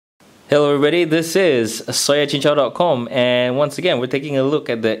Hello everybody, this is SoyaCincau.com, and once again we're taking a look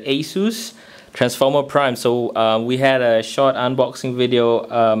at the Asus Transformer Prime. So we had a short unboxing video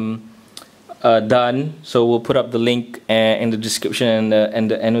done, so we'll put up the link in the description and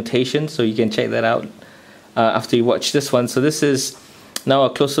the annotation, so you can check that out after you watch this one. So this is now a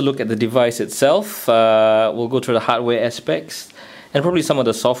closer look at the device itself. We'll go through the hardware aspects and probably some of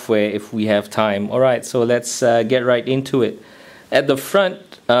the software if we have time. Alright, so let's get right into it. At the front,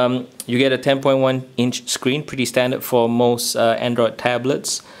 you get a 10.1 inch screen, pretty standard for most Android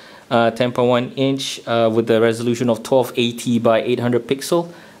tablets. 10.1 inch with the resolution of 1280 by 800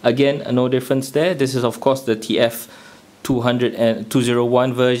 pixel. Again, no difference there. This is of course the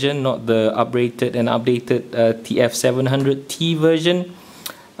TF201 version, not the upgraded and updated TF700T version.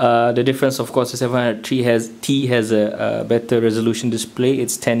 The difference, of course, the 700T has a better resolution display.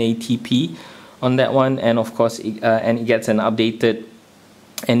 It's 1080p on that one, and of course it gets an updated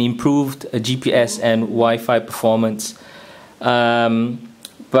and improved GPS and Wi-Fi performance.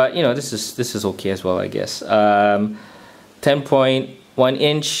 But you know, this is okay as well, I guess. 10.1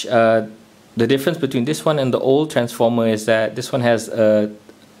 inch. The difference between this one and the old Transformer is that this one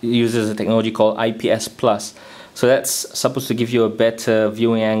uses a technology called IPS Plus. So that's supposed to give you a better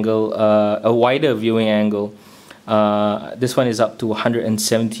viewing angle, a wider viewing angle. This one is up to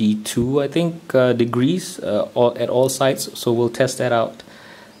 172, I think, degrees at all sides. So we'll test that out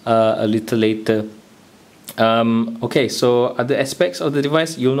a little later. Okay, so other aspects of the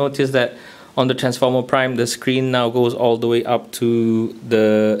device, you'll notice that on the Transformer Prime, the screen now goes all the way up to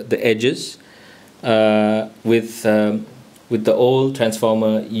the edges. With the old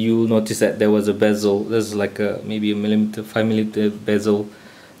Transformer, you'll notice that there was a bezel. There's like maybe a 5mm bezel,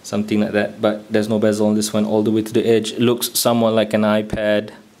 something like that, but there's no bezel on this one all the way to the edge. It looks somewhat like an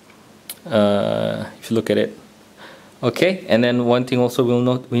iPad if you look at it. Okay, and then one thing also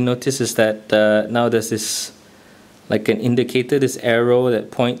we notice is that now there's this like an indicator, this arrow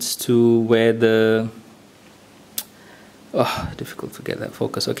that points to where the difficult to get that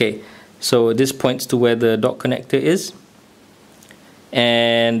focus. Okay, so this points to where the dock connector is,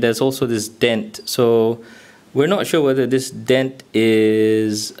 and there's also this dent. So we're not sure whether this dent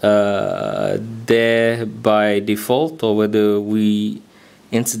is there by default or whether we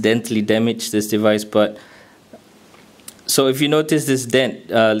incidentally damaged this device. But so if you notice this dent,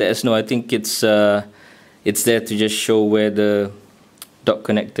 let us know. I think it's there to just show where the dock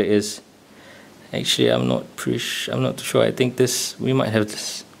connector is. Actually, I'm not too sure. I think we might have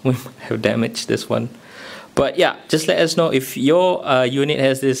damaged this one. But yeah, just let us know if your unit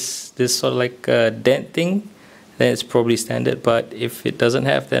has this sort of like dent thing. Then it's probably standard, but if it doesn't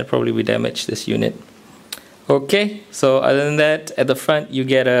have, then probably we damaged this unit. Okay, so other than that, at the front you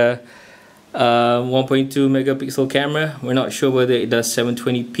get a 1.2 megapixel camera. We're not sure whether it does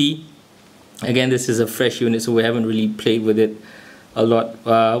 720p. Again, this is a fresh unit, so we haven't really played with it a lot.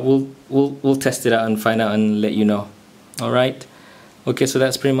 We'll test it out and find out and let you know. All right. Okay, so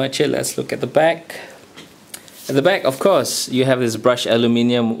that's pretty much it. Let's look at the back. At the back, of course, you have this brushed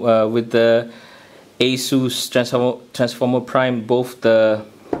aluminium with the Asus Transformer Prime. Both the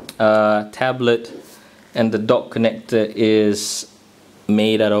tablet and the dock connector is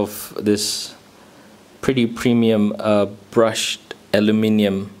made out of this pretty premium brushed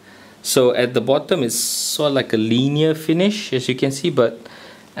aluminium. So at the bottom it's sort of like a linear finish, as you can see, but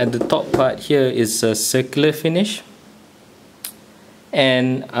at the top part here is a circular finish.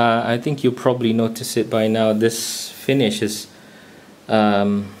 And I think you probably notice it by now. This finish is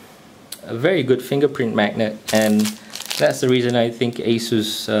a very good fingerprint magnet, and that's the reason I think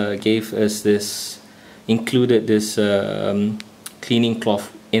Asus gave us included this cleaning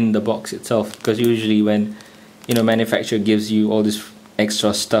cloth in the box itself, because usually when manufacturer gives you all this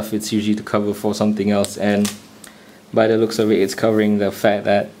extra stuff, it's usually to cover for something else, and by the looks of it, it's covering the fact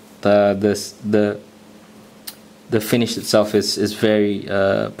that the finish itself is very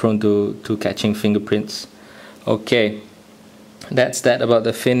prone to catching fingerprints. Okay, that's that about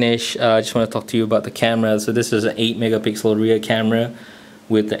the finish. I just want to talk to you about the camera. So this is an 8 megapixel rear camera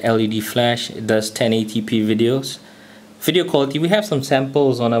with the LED flash. It does 1080p videos. Video quality, we have some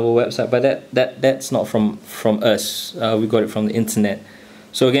samples on our website, but that's not from us. We got it from the internet.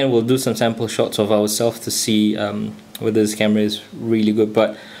 So again, we'll do some sample shots of ourselves to see whether this camera is really good.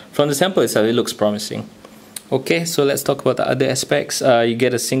 But from the sample itself, it looks promising. Okay, so let's talk about the other aspects. You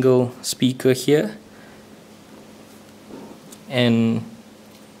get a single speaker here, and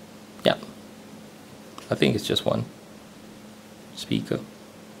yeah, I think it's just one speaker.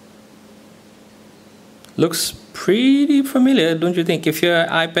 Looks pretty familiar, don't you think? If you're an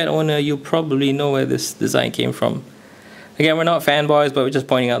iPad owner, you probably know where this design came from. Again, we're not fanboys, but we're just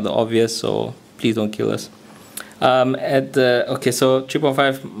pointing out the obvious, so please don't kill us. Okay, so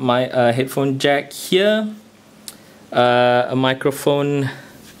 3.5 headphone jack here, a microphone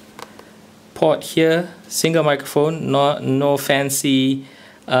port here, single microphone, no fancy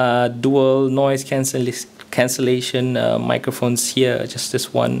dual noise cancellation microphones here, just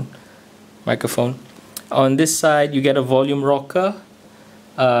this one microphone. On this side, you get a volume rocker,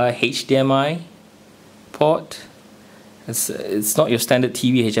 HDMI port. It's not your standard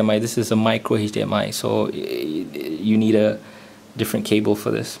TV HDMI, this is a micro HDMI, so you need a different cable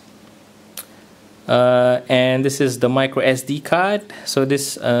for this. And this is the micro SD card. So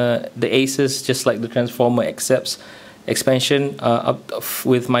this the Asus, just like the Transformer, accepts expansion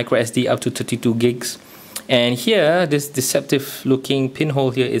with micro SD up to 32 gigs. And here, this deceptive looking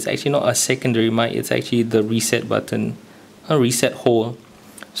pinhole here is actually not a secondary mic, it's actually the reset button, a reset hole.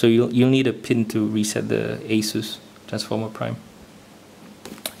 So you'll need a pin to reset the Asus Transformer Prime.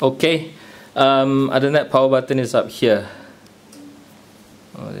 Okay, other than that, power button is up here.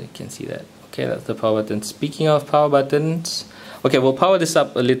 Oh, you can see that. Okay, that's the power button. Speaking of power buttons, okay, we'll power this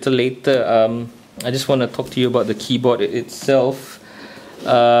up a little later. I just want to talk to you about the keyboard itself.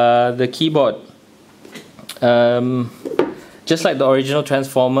 The keyboard, just like the original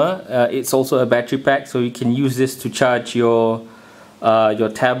Transformer, it's also a battery pack, so you can use this to charge your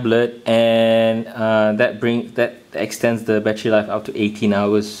tablet, and that extends the battery life up to 18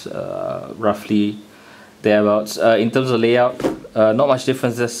 hours, roughly thereabouts. In terms of layout, not much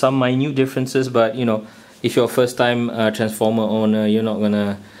difference. There's some minute differences, but you know, if you're a first time Transformer owner, you're not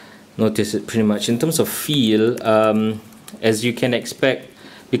gonna notice it pretty much. In terms of feel, as you can expect,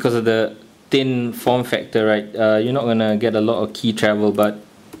 because of the thin form factor, right, you're not gonna get a lot of key travel, but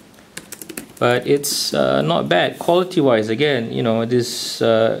it's not bad quality wise. Again, you know, this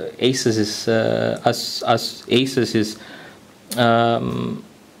Asus is Asus is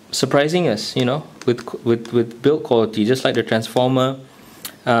surprising us, you know, with build quality, just like the Transformer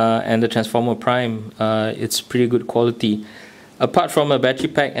and the Transformer Prime. It's pretty good quality. Apart from a battery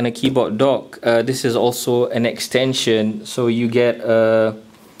pack and a keyboard dock, this is also an extension, so you get a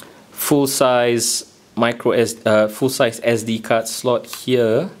full-size full-size SD card slot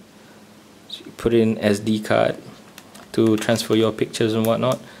here. So you put in SD card to transfer your pictures and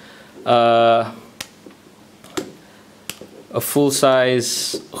whatnot. A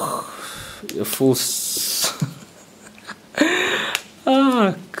full-size,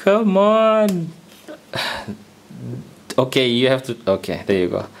 oh, come on. Okay, you have to. Okay, there you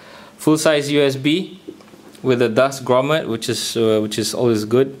go. Full-size USB with a dust grommet, which is always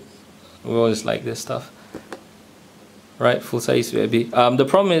good. We always like this stuff, right? Full-size USB. The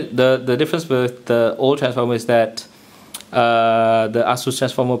problem is the difference with the old Transformer is that the Asus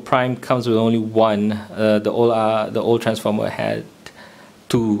Transformer Prime comes with only one. The old Transformer had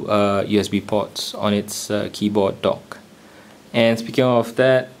two USB ports on its keyboard dock. And speaking of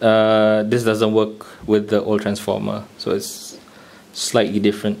that, this doesn't work with the old Transformer, so it's slightly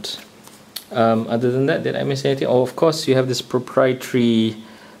different. Other than that, did I miss anything? Oh, of course, you have this proprietary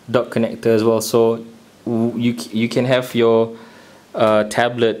dock connector as well, so you can have your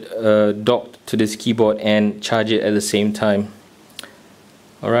tablet docked to this keyboard and charge it at the same time.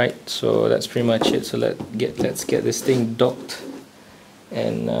 Alright, so that's pretty much it. So let's get this thing docked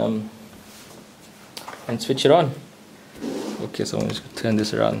and switch it on. Okay, so I'm just going to turn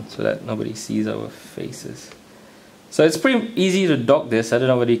this around so that nobody sees our faces. So it's pretty easy to dock this. I don't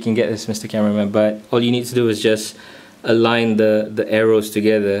know whether you can get this, Mr. Cameraman, but all you need to do is just align the arrows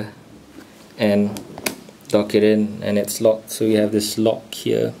together and dock it in, and it's locked. So we have this lock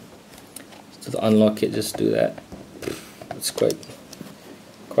here. So to unlock it, just do that. It's quite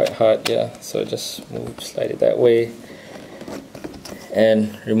hard, yeah. So just slide it that way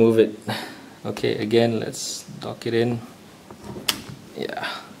and remove it. Okay, again, let's dock it in. Yeah,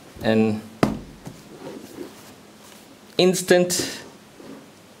 and instant,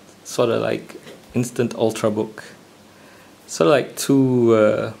 sort of like instant ultrabook. Sort of like two.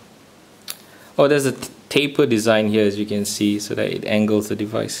 Oh, there's a taper design here, as you can see, so that it angles the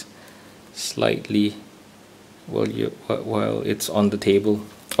device slightly while it's on the table.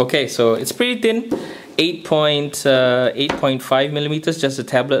 Okay, so it's pretty thin, 8.5 millimeters, just the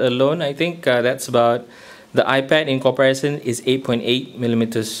tablet alone. I think that's about. The iPad in comparison is 8.8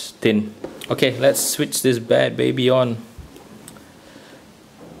 millimeters thin. Okay, let's switch this bad baby on.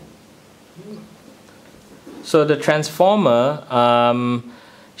 So the Transformer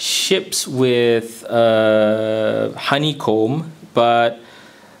ships with honeycomb, but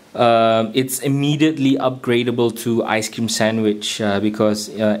it's immediately upgradable to ice cream sandwich because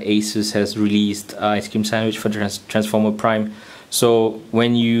Asus has released ice cream sandwich for Transformer Prime. So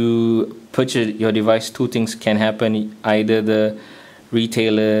when you purchase your device, two things can happen. Either the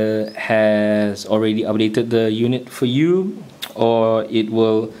retailer has already updated the unit for you, or it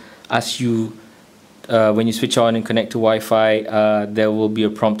will ask you when you switch on and connect to Wi-Fi, there will be a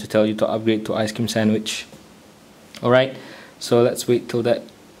prompt to tell you to upgrade to ice cream sandwich. Alright, so let's wait till that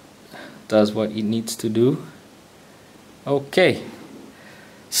does what it needs to do. Okay,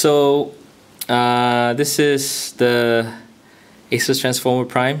 so this is the Asus Transformer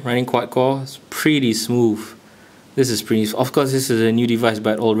Prime running quad-core. It's pretty smooth. This is pretty, of course this is a new device,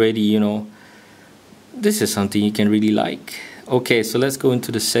 but already, you know, this is something you can really like. Okay, so let's go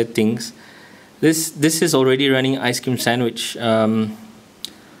into the settings. This is already running ice cream sandwich.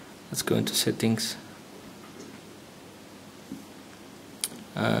 Let's go into settings.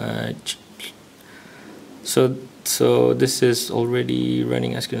 So this is already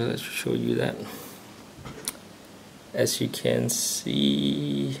running ice cream. Let's show you that. As you can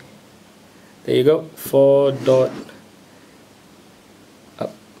see, there you go. 4 dot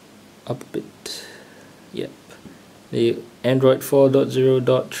up a bit. Yep. The Android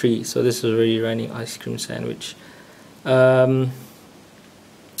 4.0.3. So this is already running ice cream sandwich. Other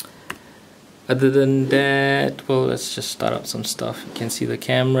than that, well, let's just start up some stuff. You can see the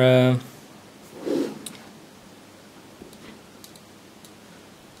camera.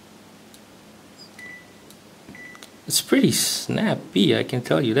 It's pretty snappy, I can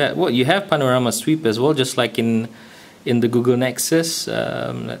tell you that. Well, you have panorama sweep as well, just like in the Google Nexus.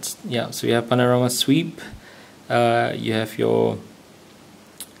 So you have panorama sweep. You have your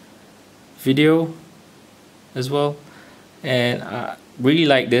video as well, and I really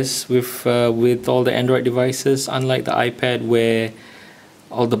like this with all the Android devices. Unlike the iPad, where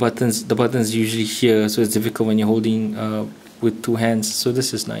all the buttons usually here, so it's difficult when you're holding with two hands. So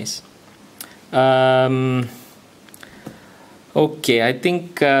this is nice. Okay, I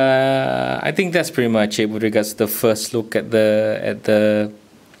think that's pretty much it with regards to the first look at the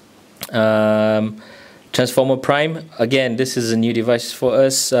Transformer Prime. Again, this is a new device for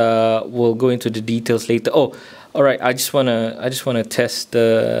us. We'll go into the details later. Oh, all right. I just wanna test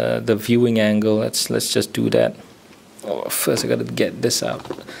the viewing angle. Let's just do that. Oh, first I gotta get this out.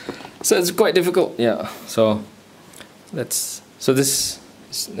 So it's quite difficult. Yeah. So let's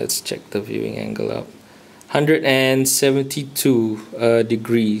check the viewing angle out. 172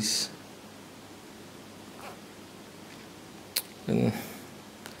 degrees. And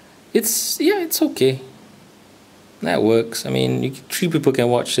it's okay. That works. I mean, 3 people can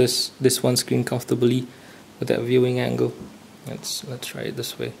watch this one screen comfortably with that viewing angle. Let's try it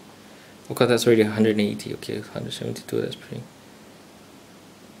this way. Okay, that's already 180. Okay, 172. That's pretty.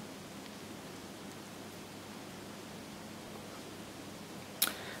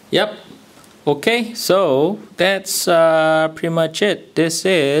 Yep. Okay, so that's pretty much it. This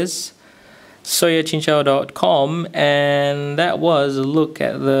is SoyaCincau.com, and that was a look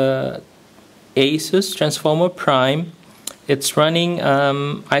at the Asus Transformer Prime. It's running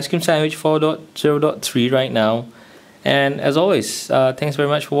Ice Cream Sandwich 4.0.3 right now. And as always, thanks very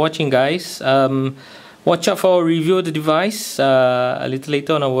much for watching, guys. Watch out for a review of the device a little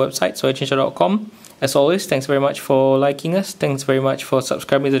later on our website, SoyaCincau.com. As always, thanks very much for liking us. Thanks very much for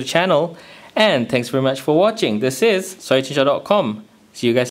subscribing to the channel. And thanks very much for watching. This is SoyaCincau.com. See you guys.